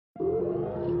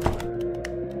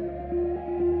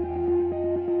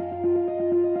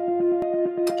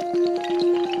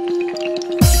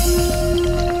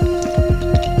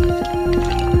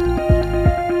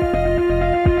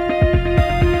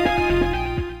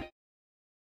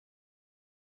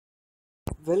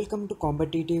Welcome to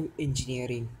Competitive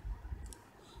Engineering.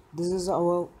 This is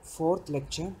our fourth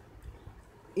lecture.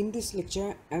 In this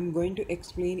lecture, I am going to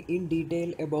explain in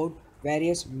detail about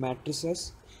various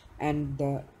matrices and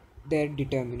their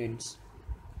determinants.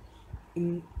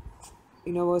 In,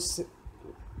 in our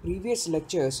previous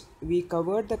lectures, we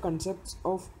covered the concepts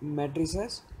of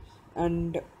matrices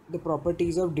and the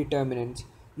properties of determinants.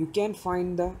 You can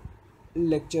find the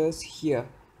lectures here.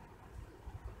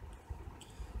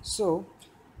 So,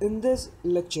 in this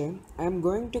lecture, I am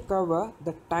going to cover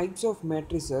the types of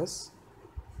matrices,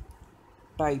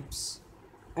 types,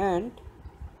 and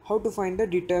how to find the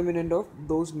determinant of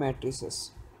those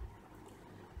matrices.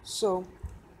 So,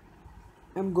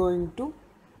 I am going to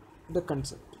the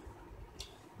concept.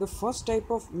 The first type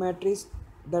of matrix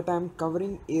that I am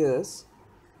covering is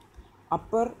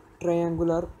upper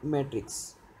triangular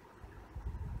matrix.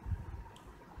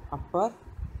 Upper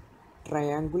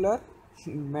triangular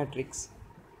matrix.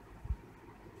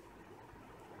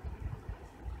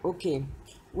 Okay,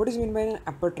 what is meant by an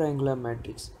upper triangular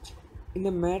matrix? In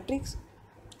a matrix,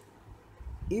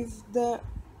 if the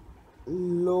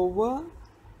lower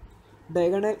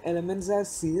diagonal elements are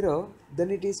 0, then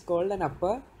it is called an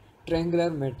upper triangular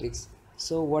matrix.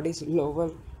 So what is lower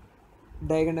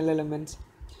diagonal elements?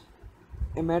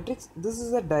 A matrix, this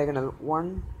is a diagonal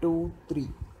 1, 2, 3.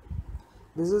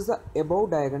 This is the above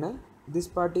diagonal, this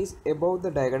part is above the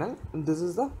diagonal, and this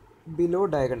is the below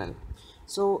diagonal.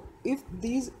 So if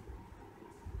these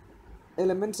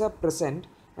elements are present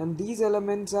and these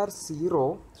elements are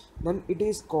 0, then it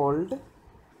is called,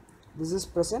 this is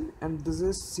present and this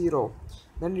is 0,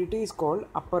 then it is called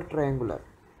upper triangular,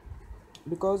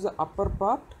 because the upper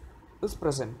part is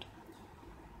present.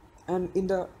 And in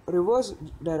the reverse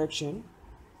direction,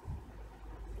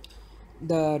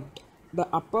 that the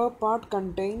upper part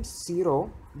contains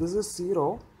 0, this is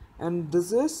 0 and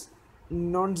this is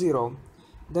non-zero,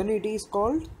 then it is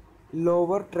called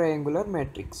lower triangular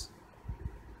matrix.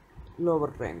 Lower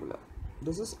triangular,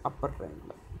 this is upper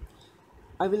triangular.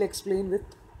 I will explain with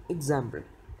example.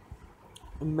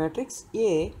 In matrix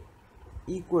A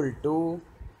equal to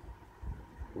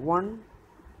 1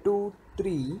 2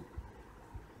 3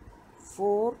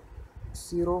 4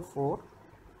 0 4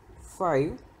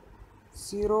 5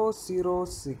 0 0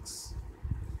 6.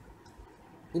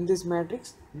 In this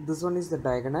matrix, this one is the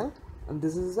diagonal and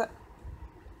this is the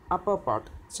upper part,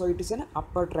 so it is an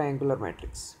upper triangular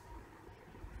matrix.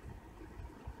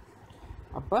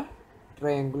 Upper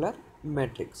triangular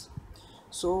matrix.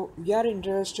 So we are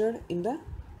interested in the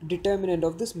determinant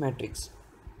of this matrix.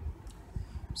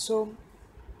 So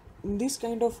in this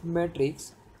kind of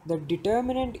matrix, the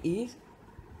determinant is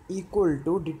equal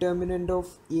to determinant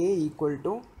of A equal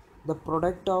to the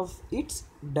product of its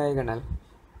diagonal.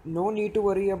 No need to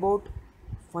worry about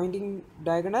finding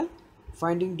diagonal,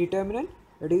 finding determinant.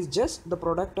 It is just the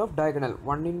product of diagonal.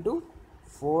 1 into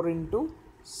 4 into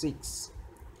 6,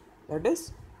 that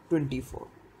is 24.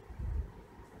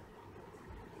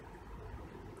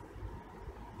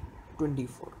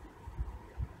 24.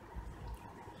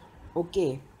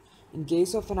 Okay, in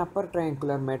case of an upper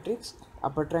triangular matrix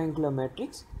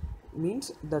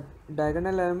means the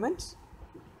diagonal elements,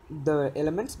 the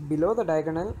elements below the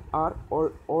diagonal are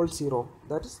all 0,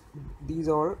 that is, these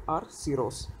all are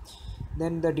zeros.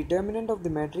 Then the determinant of the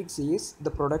matrix is the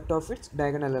product of its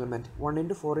diagonal element, 1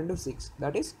 into 4 into 6,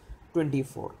 that is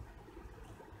 24.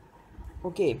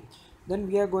 Okay, then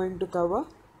we are going to cover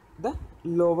the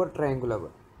lower triangular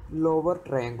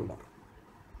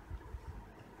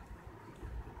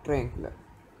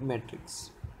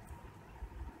matrix.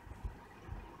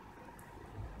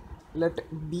 Let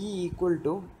B equal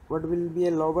to, what will be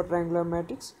a lower triangular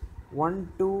matrix?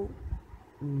 1 2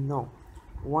 no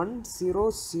 1 0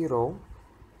 0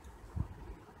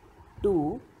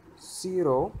 2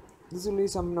 0, this will be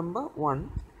some number 1,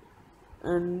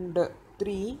 and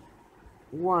 3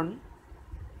 1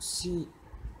 C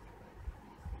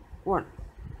 1,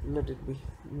 let it be,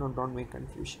 no, don't make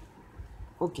confusion.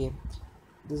 Okay,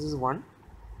 this is 1.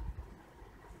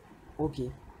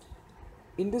 Okay,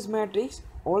 in this matrix,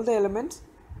 all the elements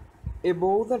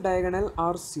above the diagonal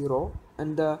are 0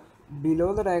 and the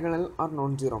below the diagonal are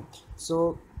non-zero.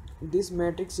 So this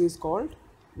matrix is called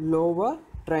lower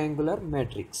triangular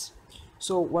matrix.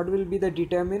 So what will be the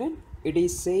determinant? It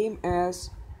is same as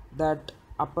that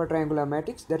upper triangular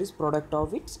matrix, that is product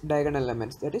of its diagonal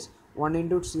elements, that is 1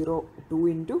 into 0 2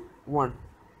 into 1,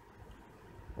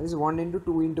 that is 1 into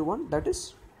 2 into 1, that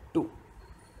is 2.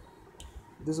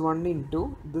 This 1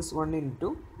 into this 1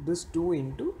 into this 2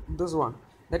 into this 1,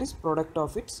 that is product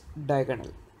of its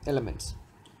diagonal elements.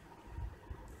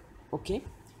 Okay,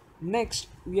 next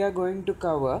we are going to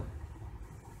cover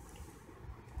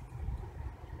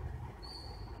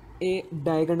a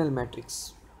diagonal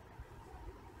matrix.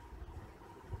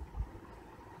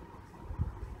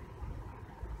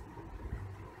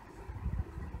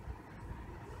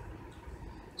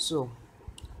 So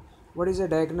what is a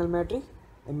diagonal matrix?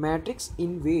 A matrix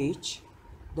in which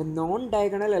the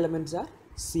non-diagonal elements are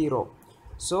 0.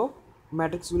 So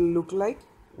matrix will look like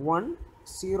 1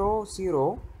 0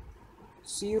 0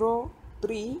 0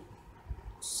 3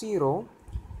 0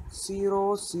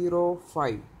 0 0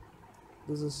 5.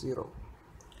 This is 0.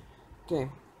 Okay,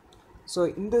 so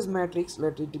in this matrix,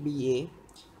 let it be A.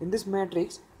 In this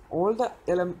matrix, all the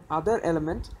other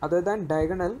elements other than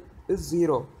diagonal is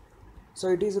 0. So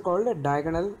it is called a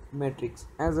diagonal matrix.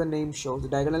 As the name shows,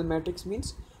 diagonal matrix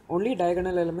means only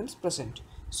diagonal elements present.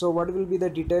 So what will be the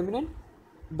determinant?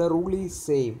 The rule is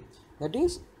same. That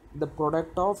is the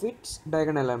product of its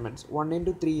diagonal elements. 1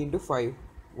 into 3 into 5.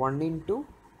 1 into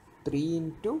 3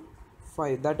 into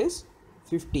 5. That is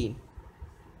 15.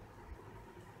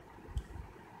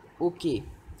 Okay.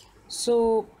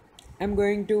 So I'm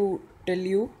going to tell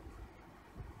you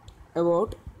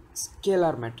about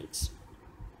scalar matrix.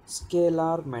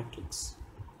 Scalar matrix.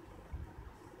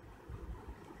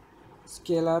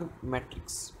 Scalar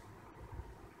matrix.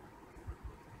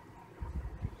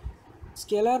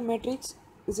 Scalar matrix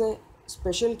is a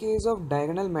special case of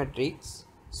diagonal matrix.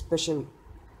 Special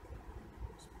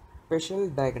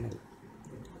diagonal,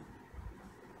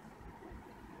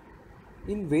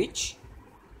 in which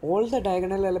all the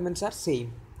diagonal elements are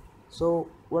same. So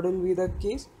what will be the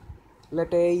case?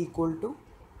 Let A equal to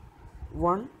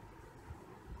 1,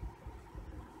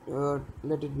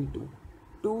 let it be 2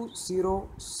 2 0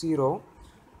 0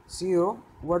 0.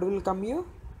 What will come here?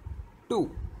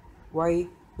 2. Why?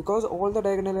 Because all the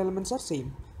diagonal elements are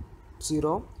same.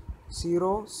 0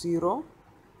 0 0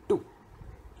 2.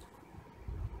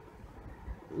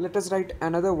 Let us write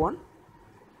another one.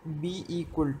 B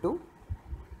equal to,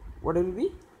 what will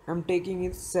be? I'm taking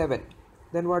is 7.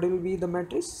 Then what will be the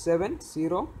matrix? 7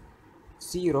 0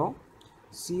 0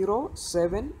 0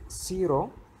 7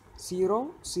 0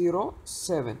 0 0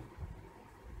 7.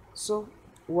 So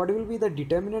what will be the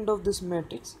determinant of this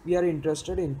matrix? We are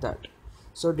interested in that.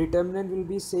 So determinant will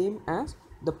be same as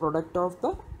the product of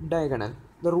the diagonal.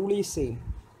 The rule is same.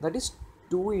 That is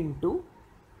 2 into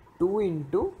 2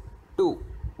 into 2.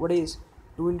 What is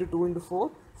 2 into 2 into 4?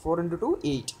 4 into 2,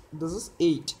 8. This is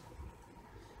 8.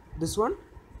 This one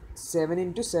 7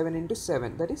 into 7 into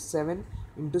 7. That is 7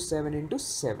 into 7 into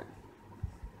 7.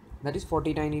 That is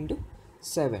 49 into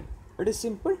 7. It is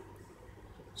simple.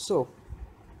 So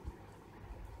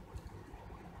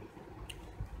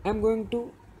I am going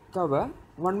to cover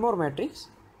one more matrix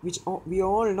which we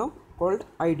all know, called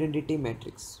identity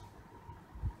matrix.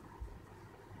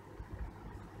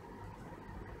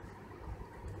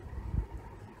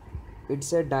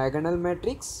 It's a diagonal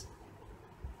matrix.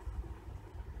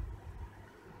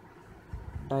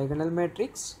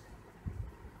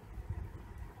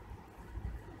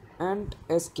 And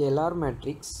a scalar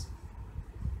matrix,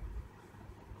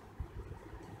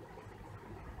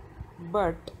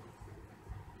 but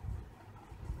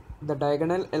the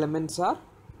diagonal elements are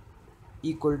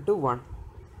equal to 1.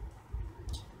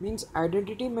 Means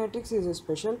identity matrix is a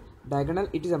special diagonal.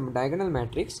 It is a diagonal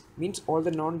matrix, means all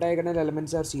the non-diagonal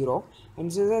elements are 0, and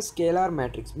this is a scalar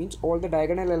matrix, means all the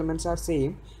diagonal elements are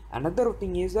same. Another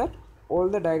thing is that all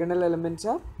the diagonal elements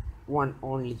are 1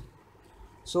 only.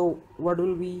 So what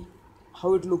will be,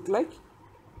 how it look like?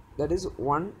 That is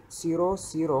 1 0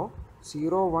 0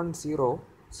 0 1 0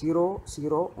 0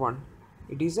 0 1.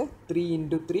 It is a 3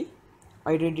 into 3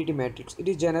 identity matrix. It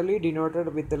is generally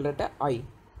denoted with the letter I.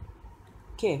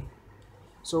 Okay,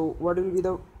 so what will be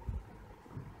the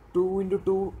 2 into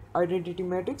 2 identity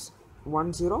matrix?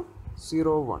 1 0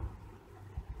 0 1.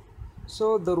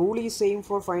 So the rule is same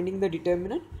for finding the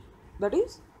determinant, that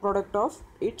is product of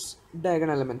its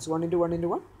diagonal elements. 1 into 1 into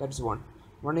 1, that is 1.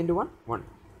 1 into 1, 1.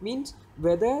 Means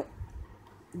whether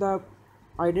the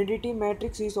identity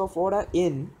matrix is of order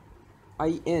n,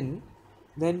 in,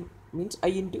 then means I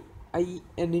into n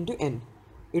into n,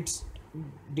 its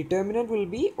determinant will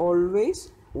be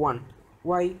always 1.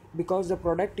 Why? Because the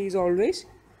product is always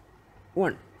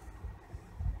 1.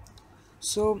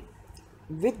 So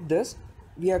with this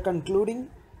we are concluding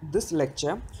this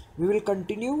lecture. We will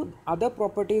continue other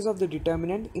properties of the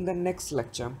determinant in the next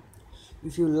lecture.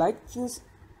 If you like this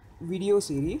video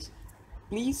series,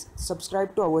 please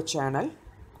subscribe to our channel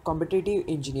Competitive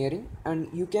Engineering, and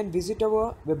you can visit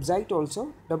our website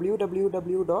also,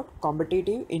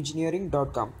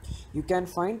 www.competitiveengineering.com. You can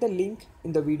find the link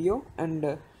in the video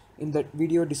and in the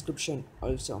video description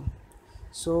also.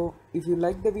 So if you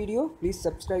like the video, please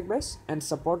subscribe us and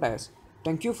support us.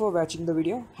 Thank you for watching the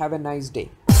video. Have a nice day.